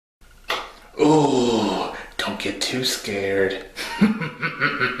Ooh, don't get too scared.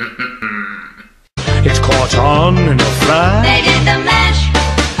 It's caught on in a flash. They did the mash.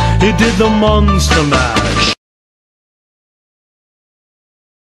 It did the monster mash.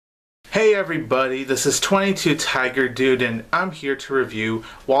 Hey everybody, this is 22 Tiger Dude and I'm here to review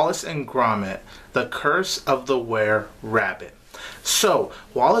Wallace and Gromit, The Curse of the Were-Rabbit. So,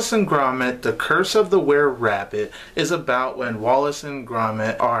 Wallace and Gromit, The Curse of the Were-Rabbit is about when Wallace and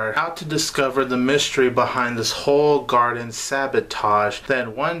Gromit are out to discover the mystery behind this whole garden sabotage.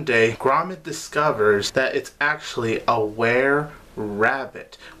 Then one day, Gromit discovers that it's actually a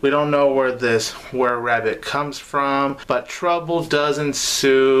were-rabbit. We don't know where this were-rabbit comes from, but trouble does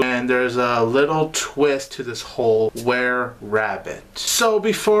ensue and there's a little twist to this whole were-rabbit. So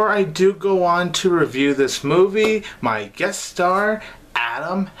before I do go on to review this movie, my guest star,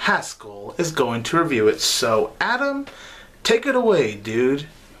 Adam Haskell, is going to review it. So Adam, take it away, dude.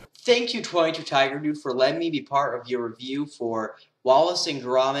 Thank you, 22 Tiger Dude, for letting me be part of your review for Wallace and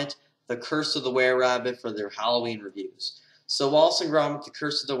Gromit, The Curse of the Were-Rabbit for their Halloween reviews. So Wallace and Gromit, The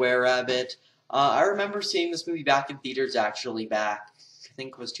Curse of the Were-Rabbit. I remember seeing this movie back in theaters actually back, I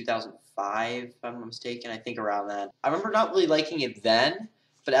think it was 2005, if I'm not mistaken. I think around then. I remember not really liking it then,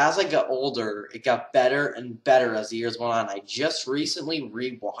 but as I got older, it got better and better as the years went on. I just recently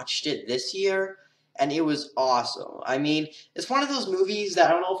rewatched it this year, and it was awesome. I mean, it's one of those movies that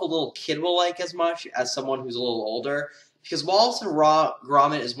I don't know if a little kid will like as much as someone who's a little older, because Wallace and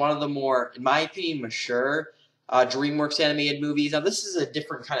Gromit is one of the more, in my opinion, mature DreamWorks animated movies. Now, this is a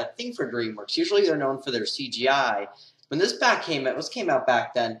different kind of thing for DreamWorks. Usually, they're known for their CGI. When this came out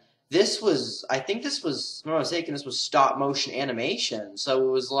back then, this was, I think this was, if I'm not mistaken, this was stop-motion animation. So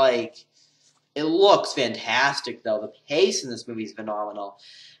it was like, it looks fantastic, though. The pace in this movie is phenomenal.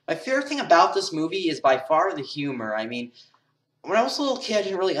 My favorite thing about this movie is by far the humor. I mean, when I was a little kid, I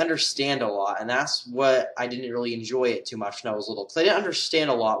didn't really understand a lot, and that's what I didn't really enjoy it too much when I was little, because I didn't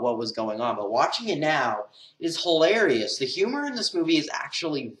understand a lot what was going on. But watching it now is hilarious. The humor in this movie is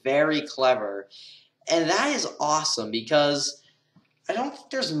actually very clever, and that is awesome, because I don't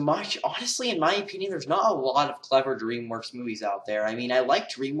think there's much, honestly, in my opinion, there's not a lot of clever DreamWorks movies out there. I mean, I like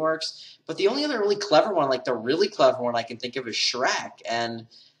DreamWorks, but the only other really clever one, like the really clever one I can think of is Shrek, and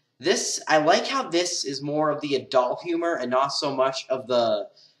this, I like how this is more of the adult humor and not so much of the,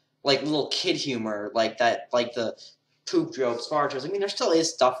 like, little kid humor, like that, like the poop jokes, fart jokes. I mean, there still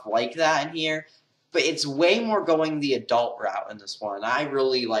is stuff like that in here, but it's way more going the adult route in this one. I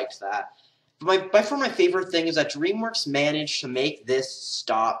really liked that. But by far my favorite thing is that DreamWorks managed to make this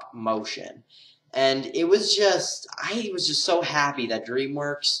stop motion. And it was just, I was just so happy that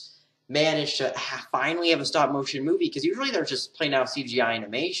DreamWorks managed to finally have a stop-motion movie, because usually they're just playing out CGI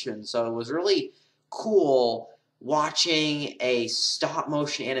animation, so it was really cool watching a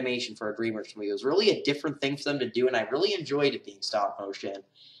stop-motion animation for a DreamWorks movie. It was really a different thing for them to do, and I really enjoyed it being stop-motion.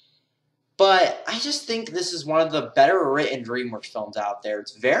 But I just think this is one of the better-written DreamWorks films out there.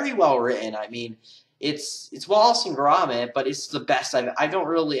 It's very well-written. I mean, it's Wallace and Gromit, but it's the best. I'm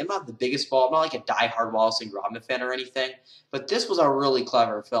not the biggest fan. I'm not like a die-hard Wallace and Gromit fan or anything, but this was a really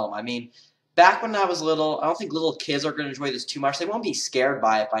clever film. I mean, back when I was little, I don't think little kids are going to enjoy this too much. They won't be scared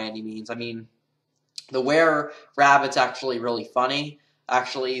by it by any means. I mean, the were-rabbit's actually really funny.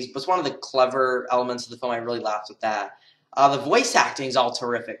 Actually, it's one of the clever elements of the film. I really laughed at that. The voice acting is all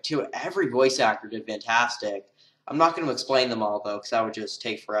terrific, too. Every voice actor did fantastic. I'm not going to explain them all, though, because that would just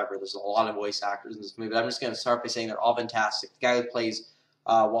take forever. There's a lot of voice actors in this movie. But I'm just going to start by saying they're all fantastic. The guy who plays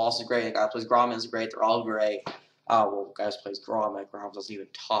Wallace is great. The guy who plays Gromit is great. They're all great. Well, the guy who plays Gromit doesn't even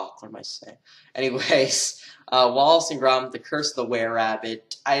talk. What am I saying? Anyways, Wallace and Gromit, The Curse of the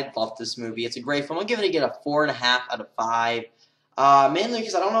Were-Rabbit. I love this movie. It's a great film. I'm giving it a 4.5 out of 5. Mainly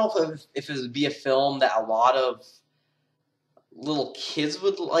because I don't know if it would be a film that a lot of little kids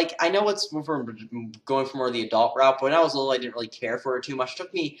would like. I know it's going for more of the adult route, but when I was little, I didn't really care for it too much. It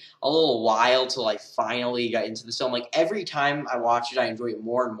took me a little while to like finally get into the film. Like every time I watch it, I enjoy it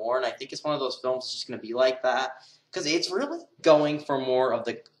more and more, and I think it's one of those films that's just going to be like that, because it's really going for more of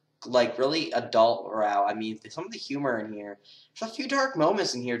the like really adult route. I mean, some of the humor in here, there's a few dark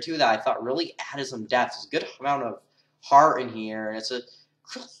moments in here too that I thought really added some depth. There's a good amount of heart in here, and it's a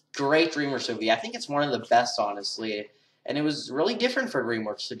really great DreamWorks movie. I think it's one of the best, honestly. And it was really different for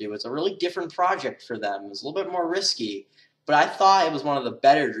DreamWorks to do. It's a really different project for them. It was a little bit more risky. But I thought it was one of the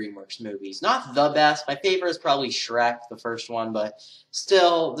better DreamWorks movies. Not the best. My favorite is probably Shrek, the first one. But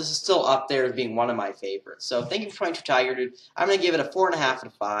still, this is still up there as being one of my favorites. So thank you for 22 Tiger Dude. I'm going to give it a 4.5 out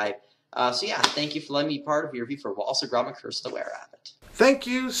of 5. So yeah, thank you for letting me be part of your review for Wallace and Gromit, Curse of the Were-Rabbit. Thank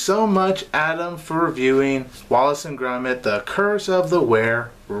you so much, Adam, for reviewing Wallace and Gromit, The Curse of the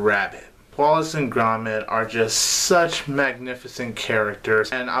Were-Rabbit. Wallace and Gromit are just such magnificent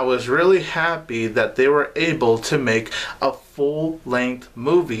characters, and I was really happy that they were able to make a full-length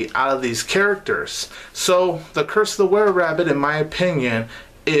movie out of these characters. So, The Curse of the Were-Rabbit, in my opinion,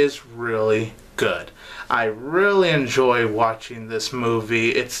 is really good. I really enjoy watching this movie.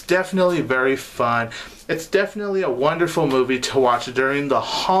 It's definitely very fun. It's definitely a wonderful movie to watch during the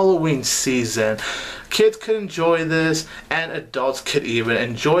Halloween season. Kids could enjoy this, and adults could even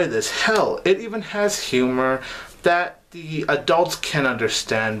enjoy this. Hell, it even has humor that the adults can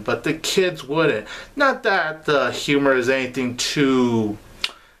understand, but the kids wouldn't. Not that the humor is anything too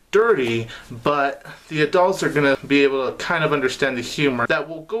dirty, but the adults are going to be able to kind of understand the humor that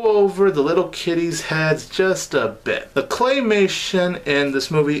will go over the little kiddies' heads just a bit. The claymation in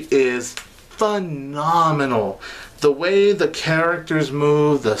this movie is phenomenal. The way the characters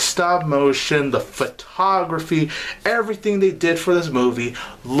move, the stop motion, the photography, everything they did for this movie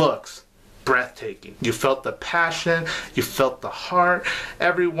looks breathtaking. You felt the passion, you felt the heart.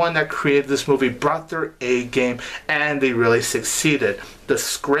 Everyone that created this movie brought their A game, and they really succeeded. The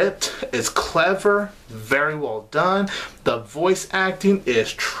script is clever, very well done. The voice acting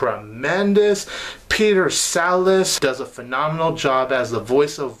is tremendous. Peter Sallis does a phenomenal job as the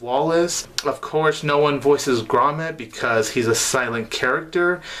voice of Wallace. Of course, no one voices Gromit because he's a silent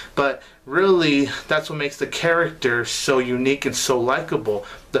character, but really, that's what makes the character so unique and so likable.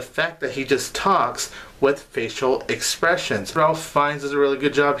 The fact that he just talks with facial expressions. Ralph Fiennes does a really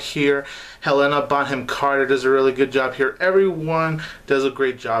good job here. Helena Bonham Carter does a really good job here. Everyone does a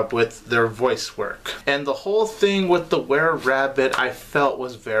great job with their voice work. And the whole thing with the Were-Rabbit I felt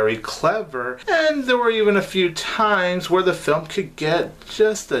was very clever. And there were even a few times where the film could get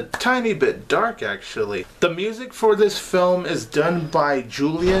just a tiny bit dark, actually. The music for this film is done by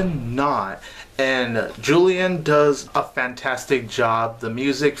Julian Knott. And Julian does a fantastic job. The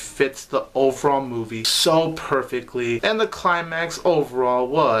music fits the overall movie so perfectly. And the climax overall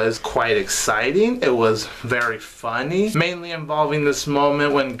was quite exciting. It was very funny. Mainly involving this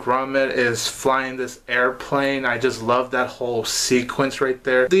moment when Gromit is flying this airplane. I just love that whole sequence right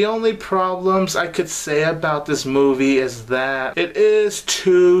there. The only problems I could say about this movie is that it is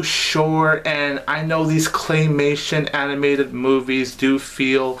too short. And I know these claymation animated movies do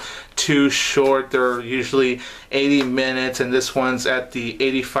feel too short. They're usually 80 minutes, and this one's at the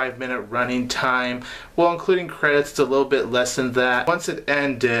 85-minute running time. Well, including credits, it's a little bit less than that. Once it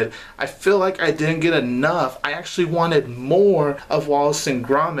ended, I feel like I didn't get enough. I actually wanted more of Wallace and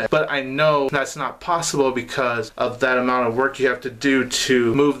Gromit, but I know that's not possible because of that amount of work you have to do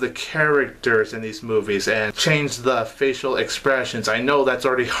to move the characters in these movies and change the facial expressions. I know that's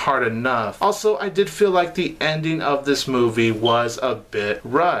already hard enough. Also, I did feel like the ending of this movie was a bit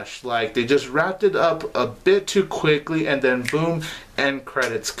rushed. Like, they just wrapped it up a bit too quickly, and then boom, end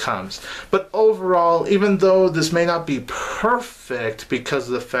credits comes. But overall, even though this may not be perfect because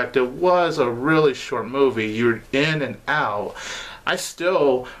of the fact it was a really short movie, you're in and out, I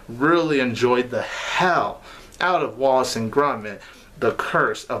still really enjoyed the hell out of Wallace and Gromit, The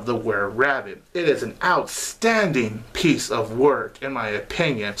Curse of the Were-Rabbit. It is an outstanding piece of work, in my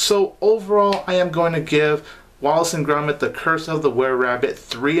opinion. So overall, I am going to give Wallace and Gromit, The Curse of the Were-Rabbit,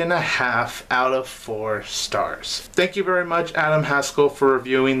 3.5 out of 4 stars. Thank you very much, Adam Haskell, for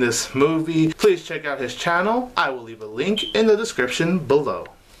reviewing this movie. Please check out his channel. I will leave a link in the description below.